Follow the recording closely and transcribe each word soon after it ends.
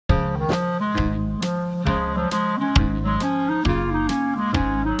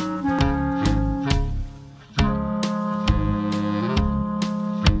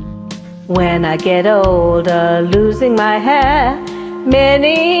When I get older, losing my hair,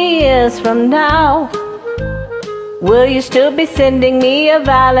 many years from now, will you still be sending me a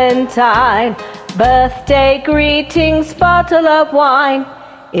valentine, birthday greetings, bottle of wine?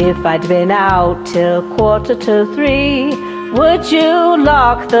 If I'd been out till 2:45, would you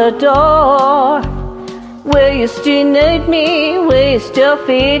lock the door? Will you still need me? Will you still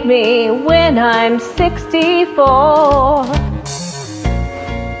feed me when I'm 64?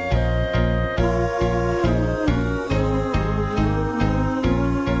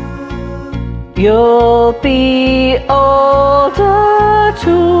 You'll be older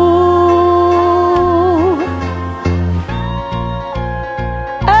too,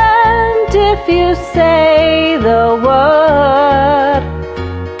 and if you say the word,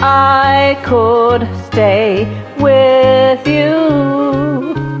 I could stay with you.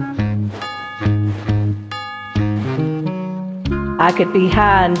 I could be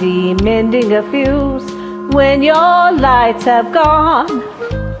handy mending a fuse when your lights have gone.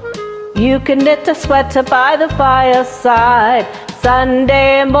 You can knit a sweater by the fireside.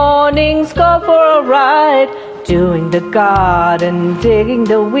 Sunday mornings go for a ride, doing the garden, digging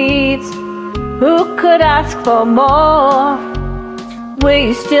the weeds. Who could ask for more? Will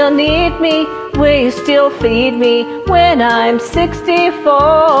you still need me? Will you still feed me when I'm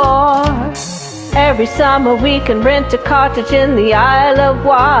 64? Every summer we can rent a cottage in the Isle of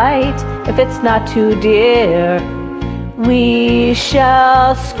Wight. If it's not too dear, we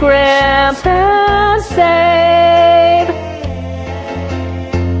shall scrimp and save.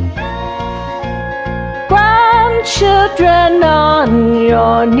 Grandchildren on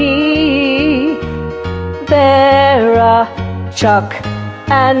your knee, Vera, Chuck,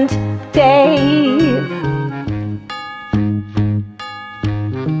 and Dave.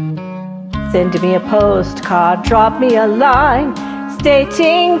 Send me a postcard, drop me a line,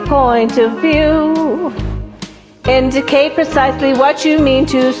 stating point of view. Indicate precisely what you mean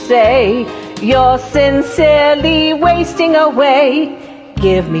to say. You're sincerely wasting away.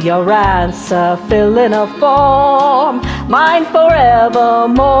 Give me your answer, fill in a form, mine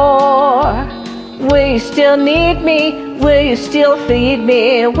forevermore. Will you still need me? Will you still feed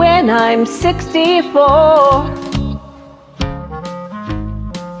me when I'm 64?